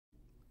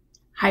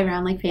Hi,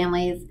 Round Lake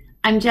families.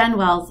 I'm Jen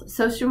Wells,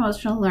 Social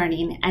Emotional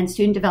Learning and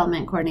Student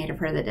Development Coordinator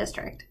for the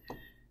district.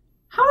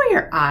 How are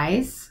your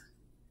eyes?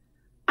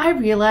 I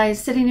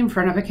realize sitting in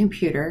front of a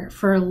computer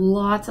for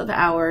lots of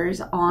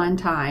hours on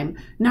time,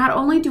 not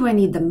only do I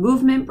need the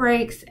movement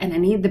breaks and I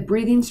need the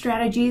breathing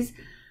strategies,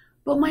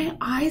 but my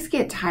eyes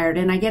get tired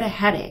and I get a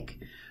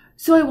headache.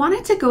 So I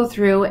wanted to go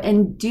through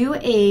and do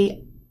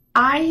a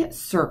eye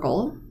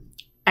circle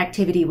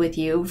activity with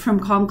you from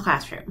Calm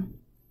Classroom.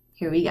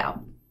 Here we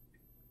go.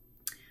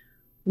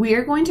 We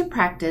are going to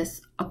practice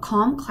a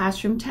Calm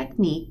Classroom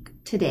technique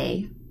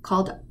today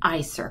called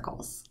eye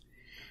circles.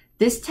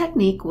 This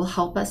technique will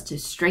help us to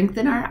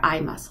strengthen our eye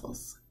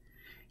muscles.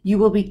 You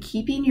will be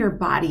keeping your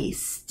body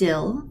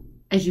still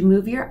as you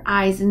move your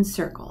eyes in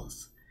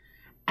circles.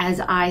 As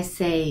I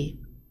say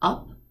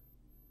up,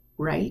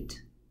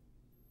 right,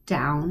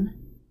 down,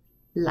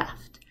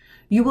 left.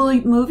 You will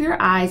move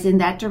your eyes in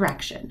that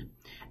direction,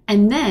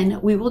 and then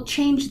we will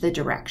change the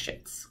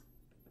directions.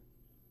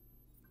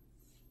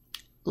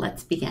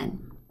 Let's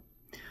begin.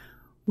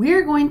 We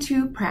are going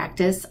to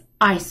practice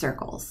eye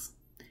circles.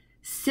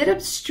 Sit up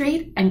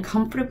straight and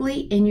comfortably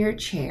in your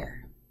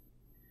chair.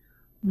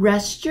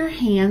 Rest your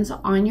hands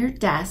on your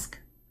desk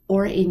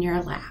or in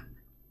your lap.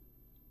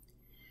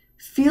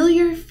 Feel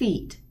your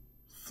feet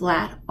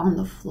flat on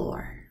the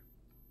floor.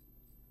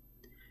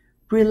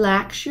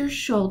 Relax your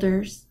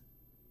shoulders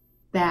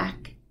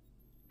back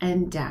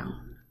and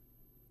down.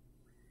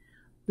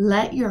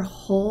 Let your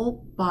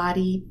whole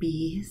body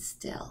be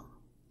still.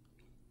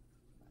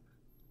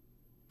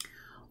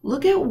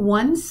 Look at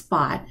one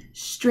spot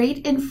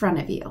straight in front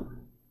of you.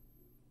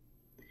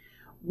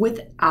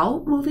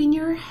 Without moving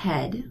your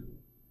head,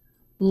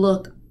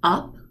 look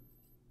up,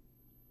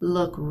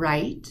 look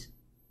right,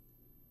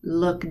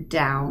 look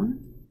down,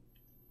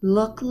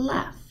 look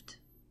left.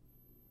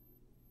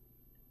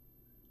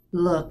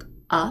 Look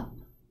up,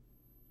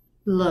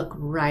 look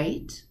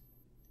right,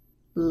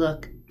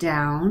 look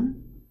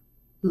down,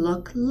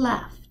 look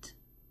left.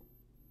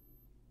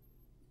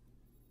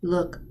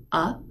 Look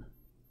up,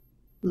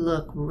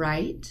 look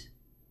right,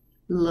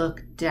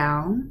 look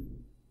down,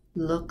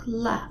 look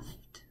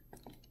left.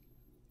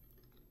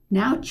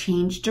 Now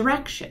change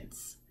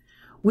directions.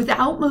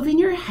 Without moving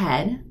your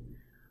head,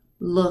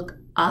 look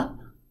up,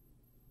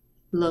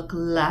 look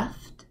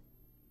left,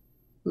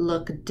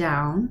 look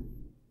down,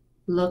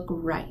 look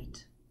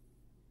right.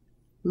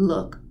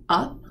 Look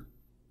up,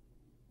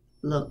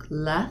 look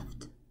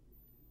left,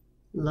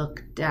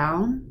 look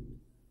down,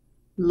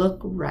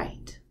 look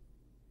right.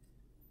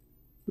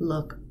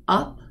 Look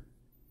up,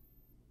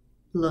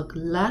 look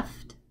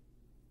left,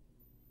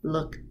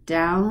 look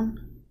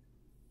down,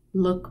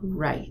 look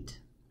right.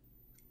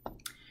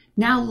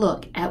 Now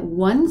look at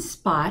one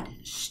spot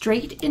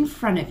straight in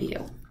front of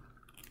you.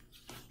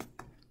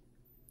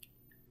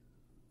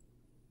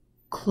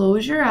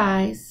 Close your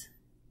eyes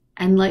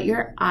and let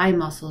your eye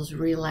muscles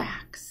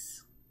relax.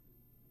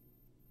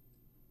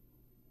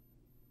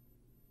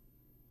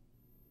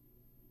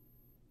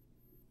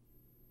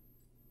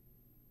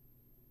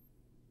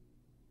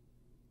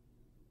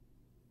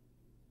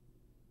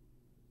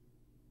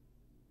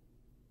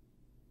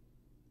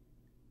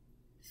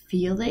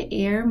 Feel the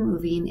air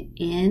moving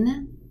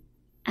in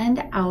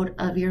and out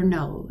of your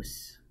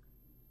nose.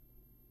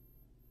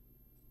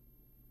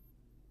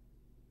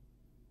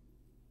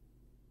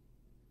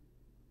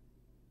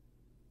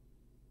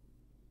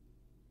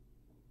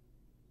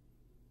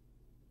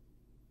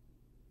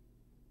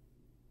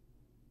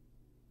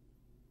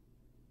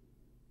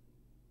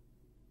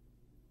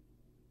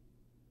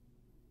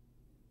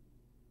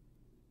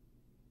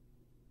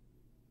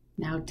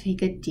 Now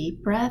take a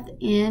deep breath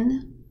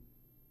in.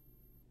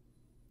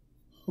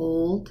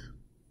 Hold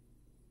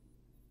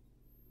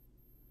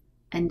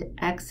and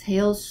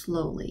exhale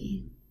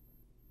slowly.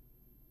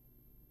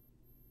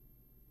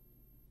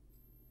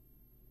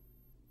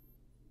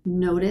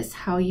 Notice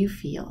how you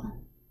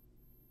feel.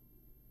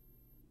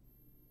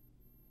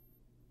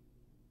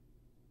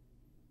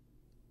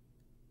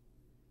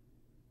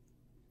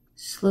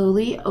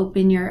 Slowly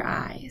open your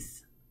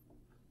eyes.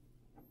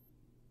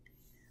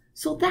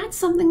 So that's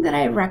something that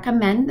I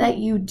recommend that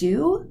you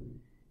do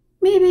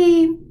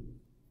maybe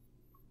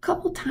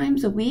couple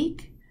times a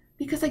week,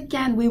 because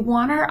again, we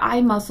want our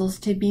eye muscles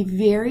to be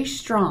very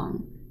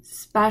strong,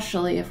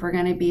 especially if we're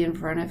going to be in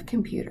front of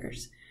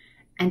computers.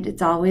 And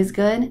it's always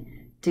good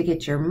to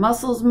get your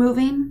muscles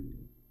moving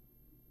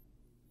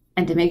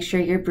and to make sure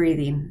you're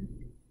breathing.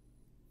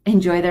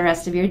 Enjoy the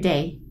rest of your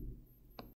day.